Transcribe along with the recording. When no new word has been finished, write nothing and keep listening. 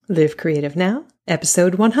Live Creative Now,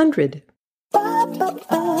 episode 100.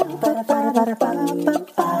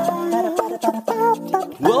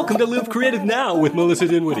 Welcome to Live Creative Now with Melissa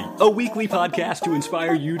Dinwiddie, a weekly podcast to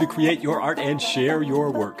inspire you to create your art and share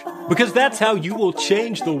your work. Because that's how you will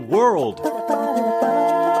change the world.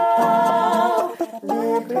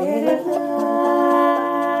 Live Creative Now.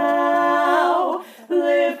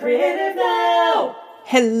 Live Creative Now.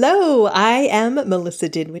 Hello, I am Melissa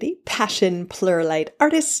Dinwiddie, passion pluralite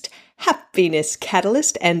artist, happiness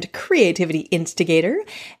catalyst, and creativity instigator,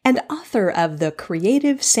 and author of The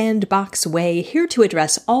Creative Sandbox Way, here to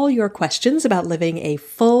address all your questions about living a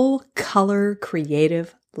full color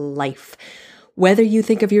creative life. Whether you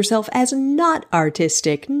think of yourself as not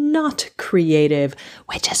artistic, not creative,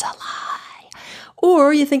 which is a lie,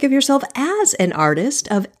 or you think of yourself as an artist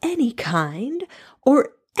of any kind, or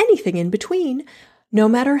anything in between, no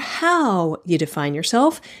matter how you define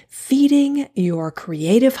yourself, feeding your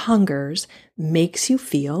creative hungers makes you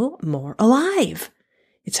feel more alive.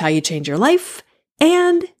 It's how you change your life,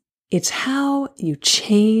 and it's how you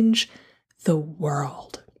change the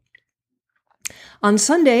world. On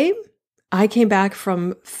Sunday, I came back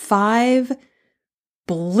from 5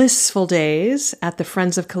 blissful days at the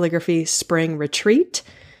Friends of Calligraphy Spring Retreat.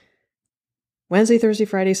 Wednesday, Thursday,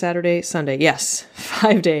 Friday, Saturday, Sunday. Yes,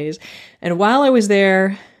 5 days. And while I was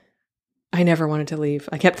there, I never wanted to leave.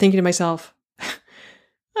 I kept thinking to myself,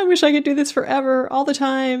 I wish I could do this forever, all the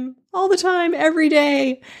time, every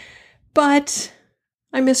day. But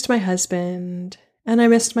I missed my husband, and I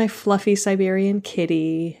missed my fluffy Siberian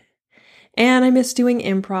kitty, and I missed doing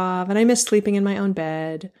improv, and I missed sleeping in my own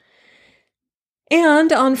bed.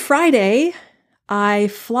 And on Friday, I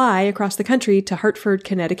fly across the country to Hartford,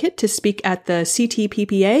 Connecticut to speak at the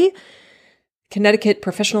CTPPA, Connecticut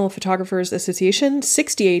Professional Photographers Association,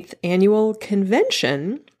 68th annual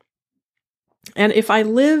convention. And if I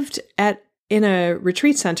lived in a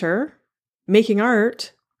retreat center making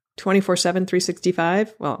art 24/7,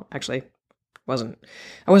 365, well, actually, I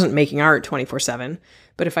wasn't making art 24/7,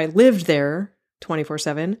 but if I lived there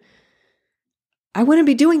 24/7, I wouldn't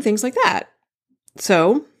be doing things like that.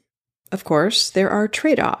 So, of course, there are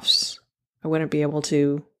trade-offs. I wouldn't be able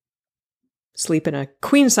to sleep in a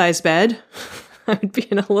queen-size bed. I would be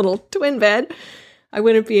in a little twin bed. I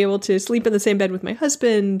wouldn't be able to sleep in the same bed with my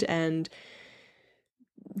husband and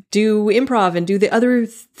do improv and do the other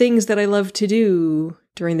things that I love to do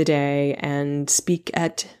during the day and speak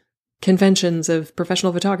at conventions of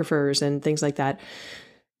professional photographers and things like that.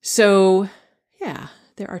 So, yeah,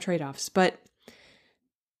 there are trade-offs. But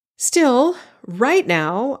still, right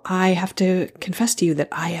now, I have to confess to you that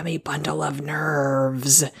I am a bundle of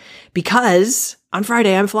nerves because on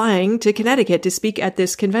Friday I'm flying to Connecticut to speak at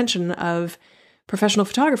this convention of professional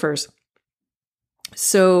photographers.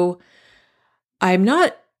 So I'm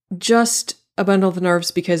not just a bundle of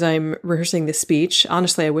nerves because I'm rehearsing this speech.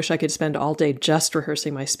 Honestly, I wish I could spend all day just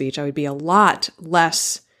rehearsing my speech. I would be a lot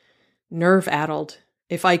less nerve-addled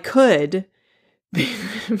if I could,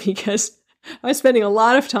 because I was spending a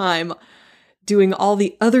lot of time doing all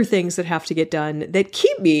the other things that have to get done that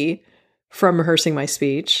keep me from rehearsing my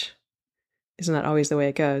speech. Isn't that always the way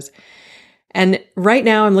it goes? And right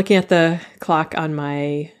now I'm looking at the clock on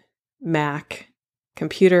my Mac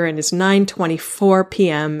computer and it's 9:24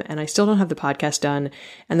 p.m. and I still don't have the podcast done.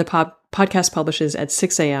 And the podcast publishes at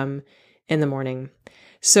 6 a.m. in the morning.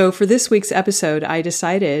 So for this week's episode, I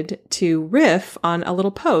decided to riff on a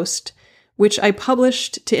little post which I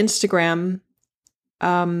published to Instagram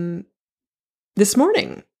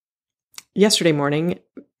yesterday morning.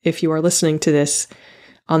 If you are listening to this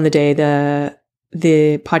on the day the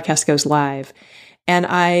podcast goes live. And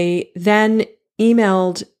I then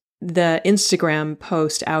emailed the Instagram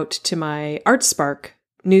post out to my ArtSpark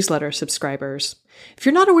newsletter subscribers. If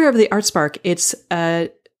you're not aware of the ArtSpark, it's a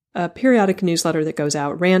periodic newsletter that goes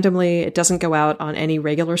out randomly. It doesn't go out on any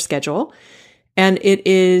regular schedule. And it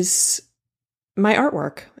is my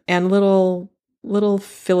artwork and little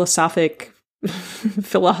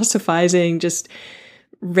philosophizing, just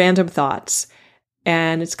random thoughts.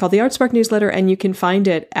 And it's called the ArtSpark newsletter, and you can find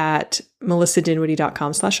it at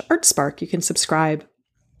melissadinwiddie.com/artspark. You can subscribe.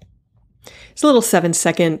 It's a little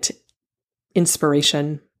 7-second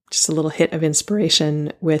inspiration, just a little hit of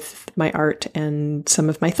inspiration with my art and some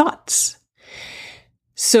of my thoughts.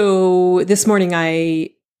 So this morning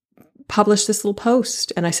I published this little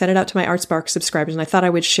post and I sent it out to my ArtSpark subscribers, and I thought I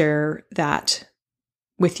would share that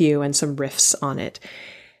with you and some riffs on it.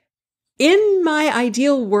 In my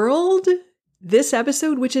ideal world, this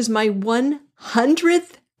episode, which is my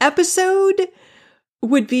 100th episode,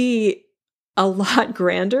 would be a lot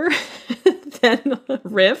grander than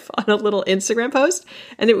riff on a little Instagram post,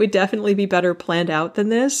 and it would definitely be better planned out than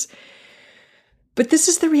this. But this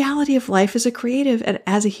is the reality of life as a creative and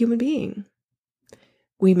as a human being.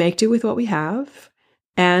 We make do with what we have,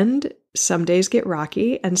 and some days get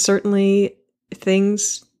rocky, and certainly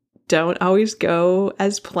things don't always go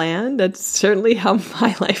as planned. That's certainly how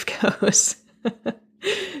my life goes.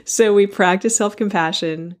 So we practice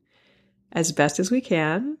self-compassion as best as we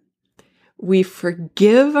can. We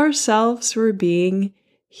forgive ourselves for being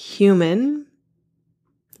human.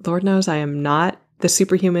 Lord knows I am not the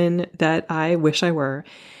superhuman that I wish I were.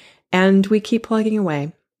 And we keep plugging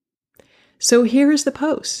away. So here is the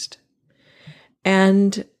post.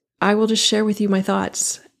 And I will just share with you my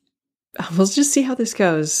thoughts. We'll just see how this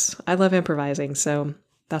goes. I love improvising, so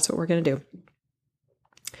that's what we're going to do.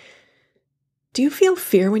 Do you feel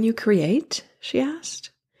fear when you create? She asked.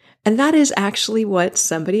 And that is actually what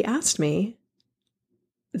somebody asked me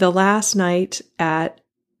the last night at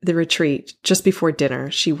the retreat, just before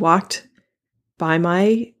dinner. She walked by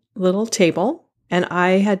my little table, and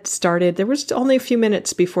I had started, there was only a few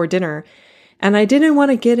minutes before dinner, and I didn't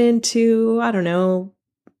want to get into, I don't know,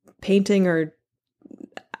 painting, or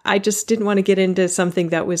I just didn't want to get into something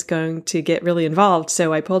that was going to get really involved.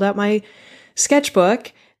 So I pulled out my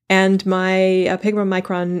sketchbook and my Pigma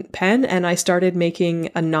Micron pen, and I started making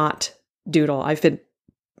a knot doodle. I've been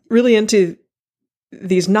really into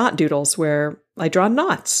these knot doodles where I draw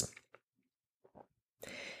knots.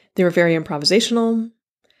 They were very improvisational,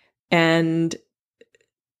 and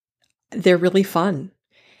they're really fun.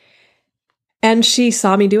 And she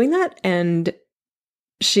saw me doing that, and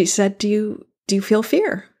she said, do you feel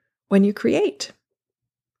fear when you create?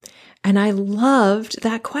 And I loved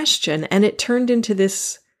that question, and it turned into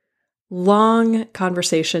this long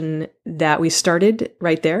conversation that we started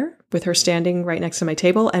right there with her standing right next to my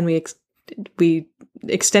table, and we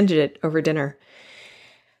extended it over dinner.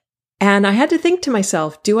 And I had to think to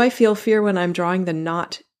myself, do I feel fear when I'm drawing the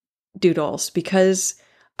knot doodles? Because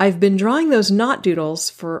I've been drawing those knot doodles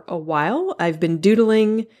for a while. I've been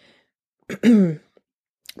doodling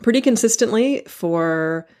pretty consistently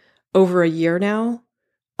for over a year now,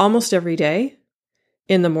 almost every day,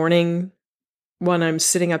 in the morning when I'm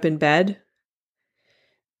sitting up in bed.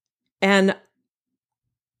 And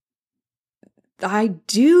I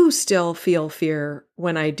do still feel fear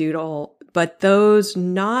when I doodle, but those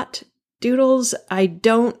knot doodles, I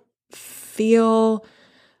don't feel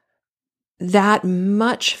that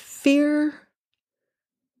much fear.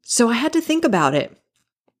 So I had to think about it.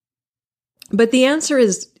 But the answer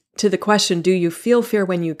is to the question, do you feel fear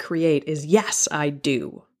when you create, is yes, I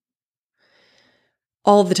do.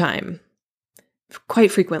 All the time.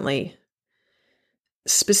 Quite frequently.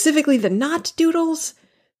 Specifically the knot doodles,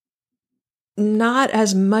 not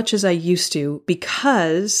as much as I used to,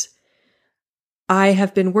 because I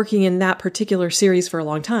have been working in that particular series for a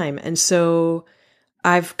long time. And so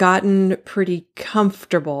I've gotten pretty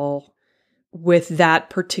comfortable with that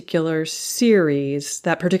particular series,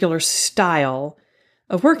 that particular style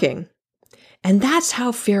of working. And that's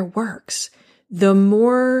how fear works. The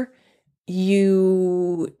more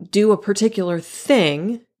you do a particular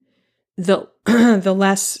thing, the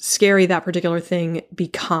less scary that particular thing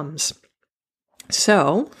becomes.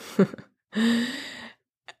 So,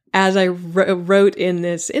 as I wrote in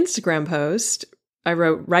this Instagram post, I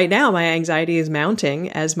wrote, right now my anxiety is mounting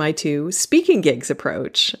as my 2 speaking gigs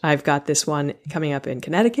approach. I've got this one coming up in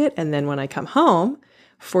Connecticut, and then when I come home,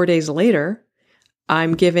 4 days later,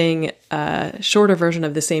 I'm giving a shorter version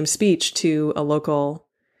of the same speech to a local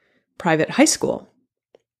private high school,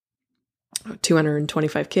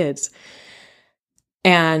 225 kids.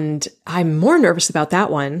 And I'm more nervous about that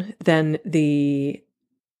one than the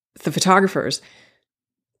photographers.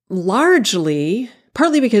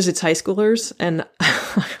 Partly because it's high schoolers, and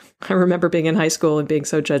I remember being in high school and being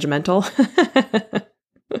so judgmental.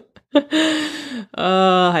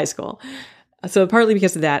 High school. So partly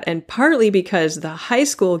because of that, and partly because the high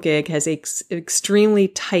school gig has an extremely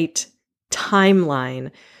tight timeline.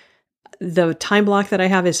 The time block that I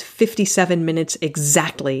have is 57 minutes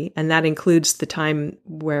exactly, and that includes the time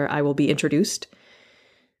where I will be introduced.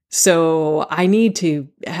 So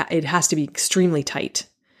it has to be extremely tight.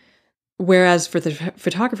 Whereas for the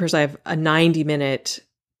photographers, I have a 90-minute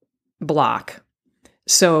block.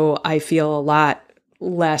 So I feel a lot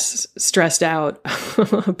less stressed out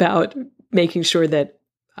about making sure that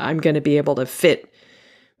I'm going to be able to fit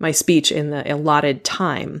my speech in the allotted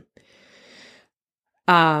time.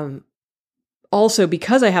 Also,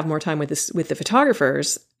 because I have more time with the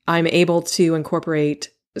photographers, I'm able to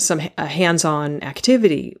incorporate some hands-on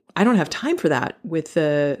activity. I don't have time for that with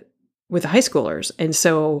the high schoolers. And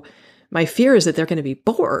so My fear is that they're going to be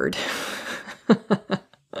bored.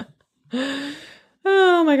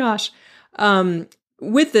 Oh my gosh.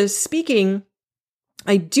 With the speaking,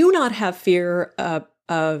 I do not have fear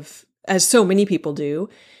of, as so many people do,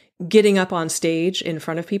 getting up on stage in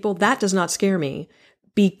front of people. That does not scare me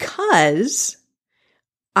because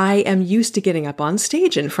I am used to getting up on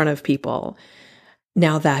stage in front of people.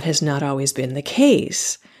 Now, that has not always been the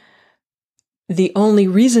case. The only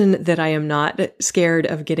reason that I am not scared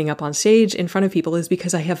of getting up on stage in front of people is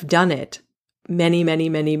because I have done it many, many,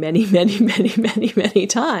 many, many, many, many, many, many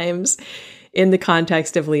times in the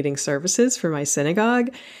context of leading services for my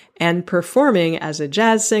synagogue and performing as a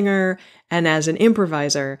jazz singer and as an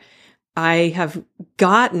improviser. I have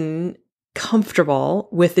gotten comfortable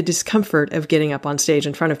with the discomfort of getting up on stage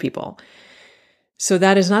in front of people. So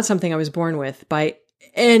that is not something I was born with by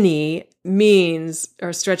any means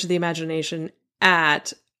or stretch of the imagination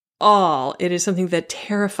at all. It is something that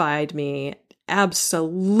terrified me,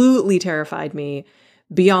 absolutely terrified me,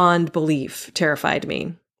 beyond belief terrified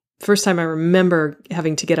me. First time I remember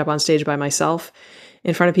having to get up on stage by myself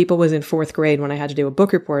in front of people was in 4th grade when I had to do a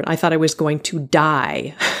book report. I thought I was going to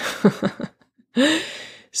die.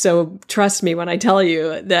 So trust me when I tell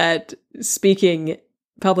you that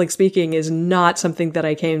public speaking is not something that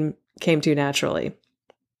I came to naturally.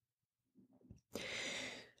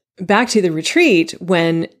 Back to the retreat,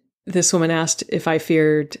 when this woman asked if I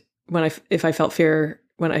feared if I feel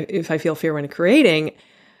fear when creating,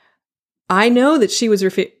 I know that she was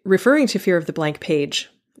referring to fear of the blank page,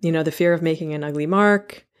 the fear of making an ugly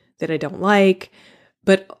mark that I don't like.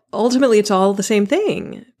 But ultimately, it's all the same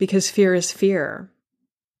thing because fear is fear.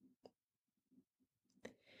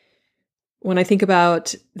 When I think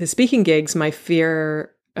about the speaking gigs, my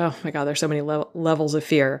fear, oh my God, there's so many levels of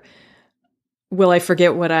fear. Will I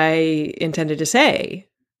forget what I intended to say?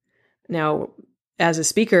 Now, as a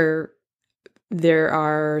speaker, there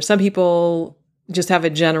are some people just have a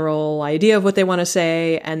general idea of what they want to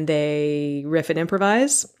say and they riff and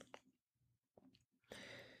improvise.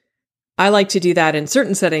 I like to do that in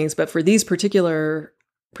certain settings, but for these particular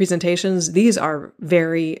presentations, these are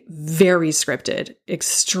very, very scripted,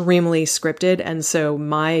 extremely scripted. And so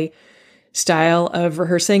my style of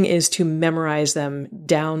rehearsing is to memorize them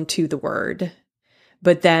down to the word,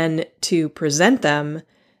 but then to present them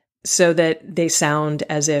so that they sound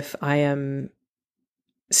as if I am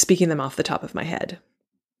speaking them off the top of my head.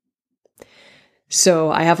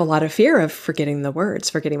 So I have a lot of fear of forgetting the words,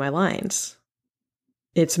 forgetting my lines.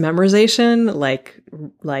 It's memorization,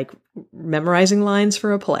 like memorizing lines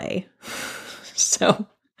for a play. So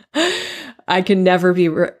I can never be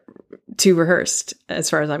too rehearsed as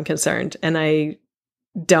far as I'm concerned. And I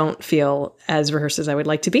don't feel as rehearsed as I would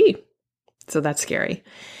like to be. So that's scary.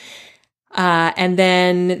 And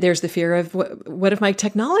then there's the fear of what if my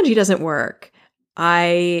technology doesn't work?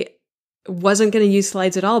 I wasn't going to use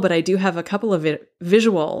slides at all, but I do have a couple of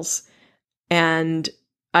visuals, and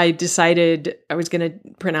I decided I was going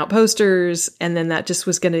to print out posters, and then that just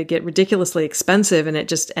was going to get ridiculously expensive, and it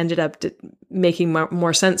just ended up making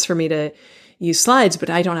more sense for me to use slides, but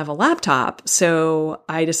I don't have a laptop, so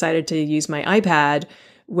I decided to use my iPad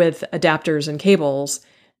with adapters and cables,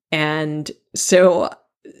 and so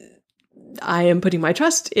I am putting my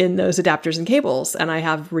trust in those adapters and cables, and I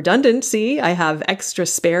have redundancy. I have extra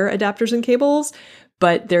spare adapters and cables,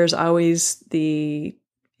 but there's always the,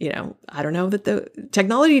 I don't know that the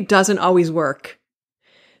technology doesn't always work.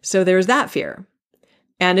 So there's that fear.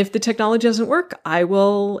 And if the technology doesn't work, I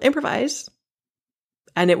will improvise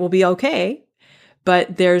and it will be okay.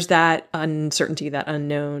 But there's that uncertainty, that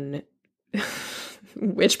unknown,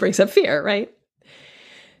 which brings up fear, right?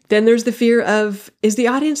 Then there's the fear of, is the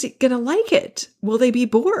audience going to like it? Will they be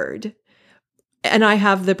bored? And I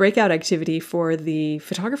have the breakout activity for the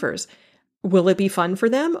photographers. Will it be fun for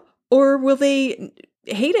them? Or will they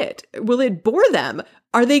hate it? Will it bore them?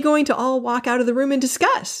 Are they going to all walk out of the room in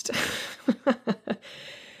disgust?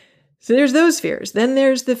 So there's those fears. Then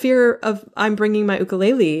there's the fear of, I'm bringing my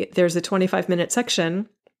ukulele. There's a 25-minute section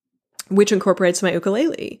which incorporates my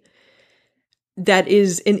ukulele. That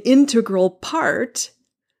is an integral part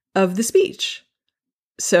of the speech.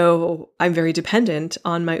 So I'm very dependent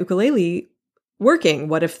on my ukulele working.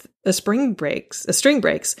 What if a string breaks?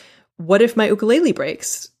 What if my ukulele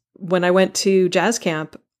breaks? When I went to jazz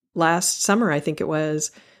camp last summer, I think it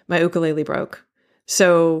was, my ukulele broke.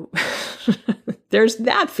 So there's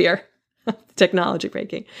that fear of technology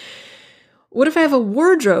breaking. What if I have a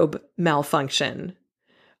wardrobe malfunction?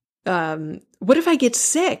 What if I get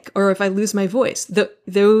sick or if I lose my voice?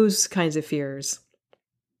 Those kinds of fears.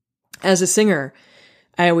 As a singer,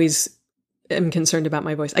 I always am concerned about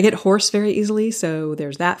my voice. I get hoarse very easily, so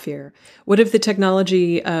there's that fear. What if the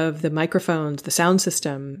technology of the microphones, the sound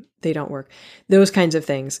system, they don't work? Those kinds of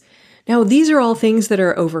things. Now, these are all things that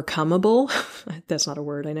are overcomeable. That's not a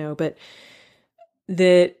word, I know, but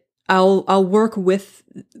that I'll work with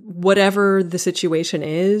whatever the situation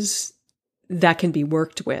is that can be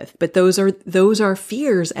worked with. But those are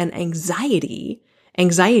fears and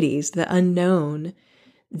anxieties, the unknown,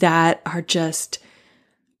 that are just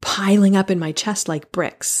piling up in my chest like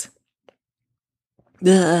bricks.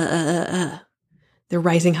 They're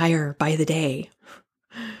rising higher by the day.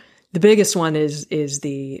 The biggest one is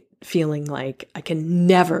the feeling like I can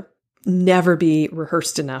never be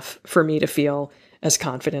rehearsed enough for me to feel as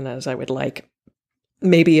confident as I would like.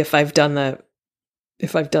 Maybe if I've done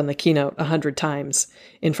the keynote 100 times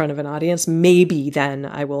in front of an audience, maybe then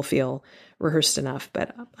I will feel rehearsed enough,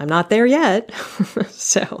 but I'm not there yet.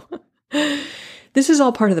 So this is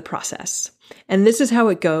all part of the process. And this is how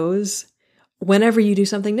it goes whenever you do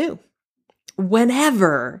something new.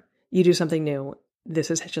 Whenever you do something new,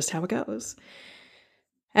 this is just how it goes.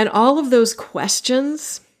 And all of those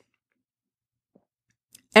questions,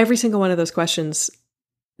 every single one of those questions,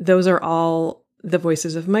 those are all the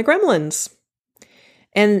voices of my gremlins.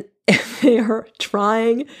 And they are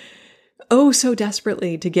trying, oh, so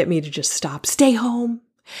desperately to get me to just stop. Stay home,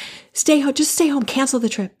 just stay home, cancel the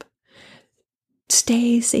trip.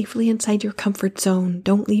 Stay safely inside your comfort zone.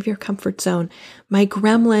 Don't leave your comfort zone. My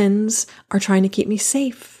gremlins are trying to keep me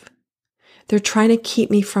safe. They're trying to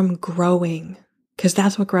keep me from growing, because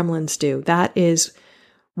that's what gremlins do. That is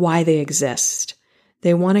why they exist.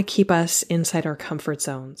 They want to keep us inside our comfort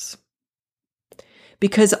zones.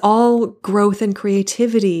 Because all growth and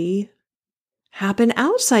creativity happen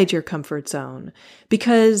outside your comfort zone.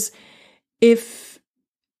 Because if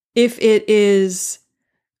it is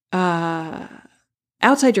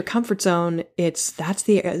outside your comfort zone, that's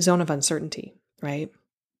the zone of uncertainty, right?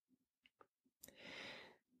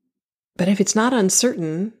 But if it's not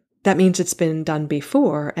uncertain, that means it's been done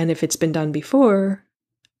before. And if it's been done before,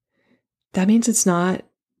 that means it's not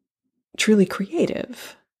truly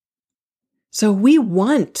creative. So we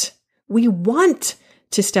want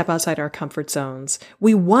to step outside our comfort zones.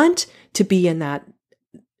 We want to be in that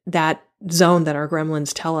zone that our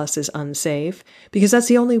gremlins tell us is unsafe, because that's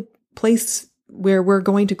the only place where we're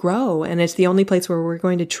going to grow. And it's the only place where we're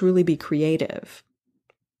going to truly be creative.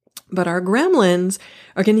 But our gremlins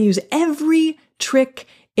are going to use every trick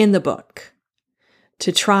in the book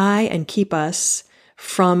to try and keep us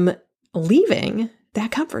from leaving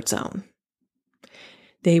that comfort zone.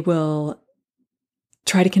 They will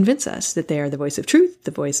try to convince us that they are the voice of truth,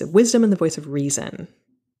 the voice of wisdom, and the voice of reason.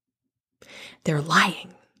 They're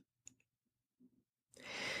lying.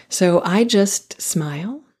 So I just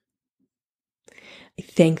smile. I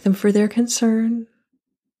thank them for their concern.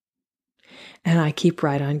 And I keep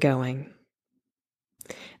right on going.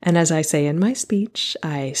 And as I say in my speech,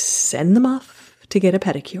 I send them off to get a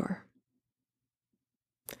pedicure.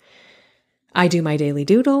 I do my daily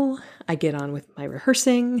doodle. I get on with my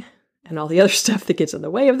rehearsing and all the other stuff that gets in the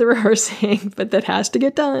way of the rehearsing, but that has to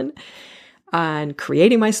get done. And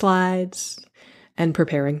creating my slides and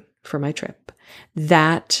preparing for my trip.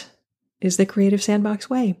 That is the Creative Sandbox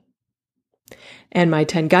way. And my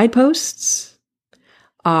 10 guideposts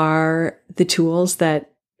are the tools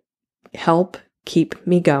that help keep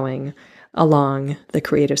me going along the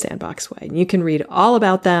Creative Sandbox way. And you can read all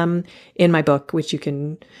about them in my book, which you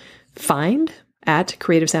can find at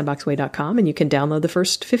creativesandboxway.com, and you can download the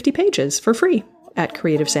first 50 pages for free at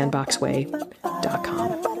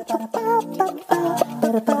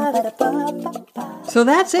creativesandboxway.com. So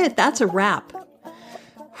that's it. That's a wrap.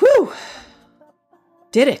 Whew.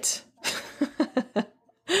 Did it.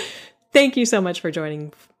 Thank you so much for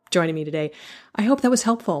joining me today. I hope that was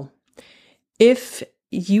helpful. If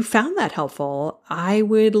you found that helpful, I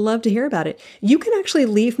would love to hear about it. You can actually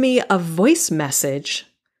leave me a voice message,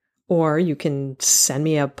 or you can send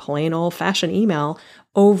me a plain old-fashioned email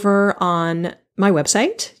over on my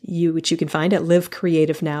website, which you can find at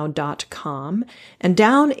livecreativenow.com. And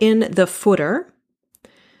down in the footer,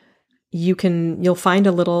 you'll find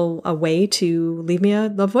a way to leave me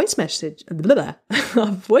a voice message, a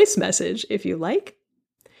voice message if you like.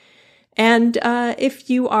 And if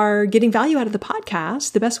you are getting value out of the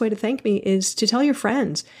podcast, the best way to thank me is to tell your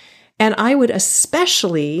friends. And I would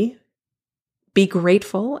especially be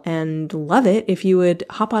grateful and love it if you would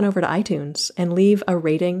hop on over to iTunes and leave a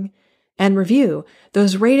rating and review.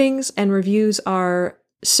 Those ratings and reviews are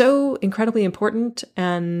so incredibly important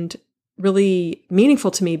and really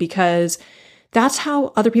meaningful to me, because that's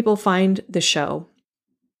how other people find the show.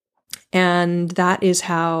 And that is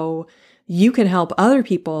how you can help other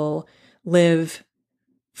people live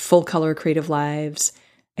full color creative lives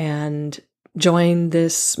and join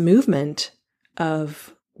this movement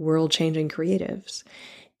of world-changing creatives.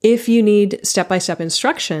 If you need step-by-step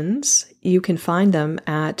instructions, you can find them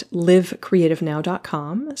at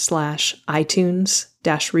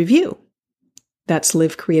livecreativenow.com/iTunes-review. That's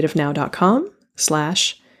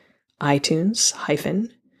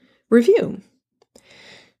livecreativenow.com/iTunes-review.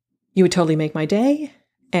 You would totally make my day,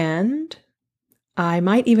 and I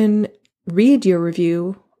might even read your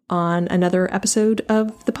review on another episode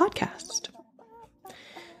of the podcast.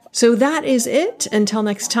 So that is it. Until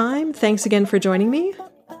next time, thanks again for joining me.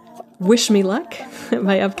 Wish me luck at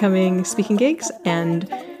my upcoming speaking gigs, and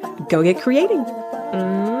go get creating.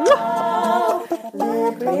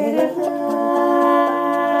 Live creative now.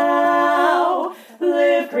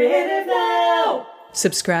 Live creative now.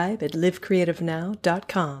 Subscribe at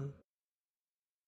livecreativenow.com.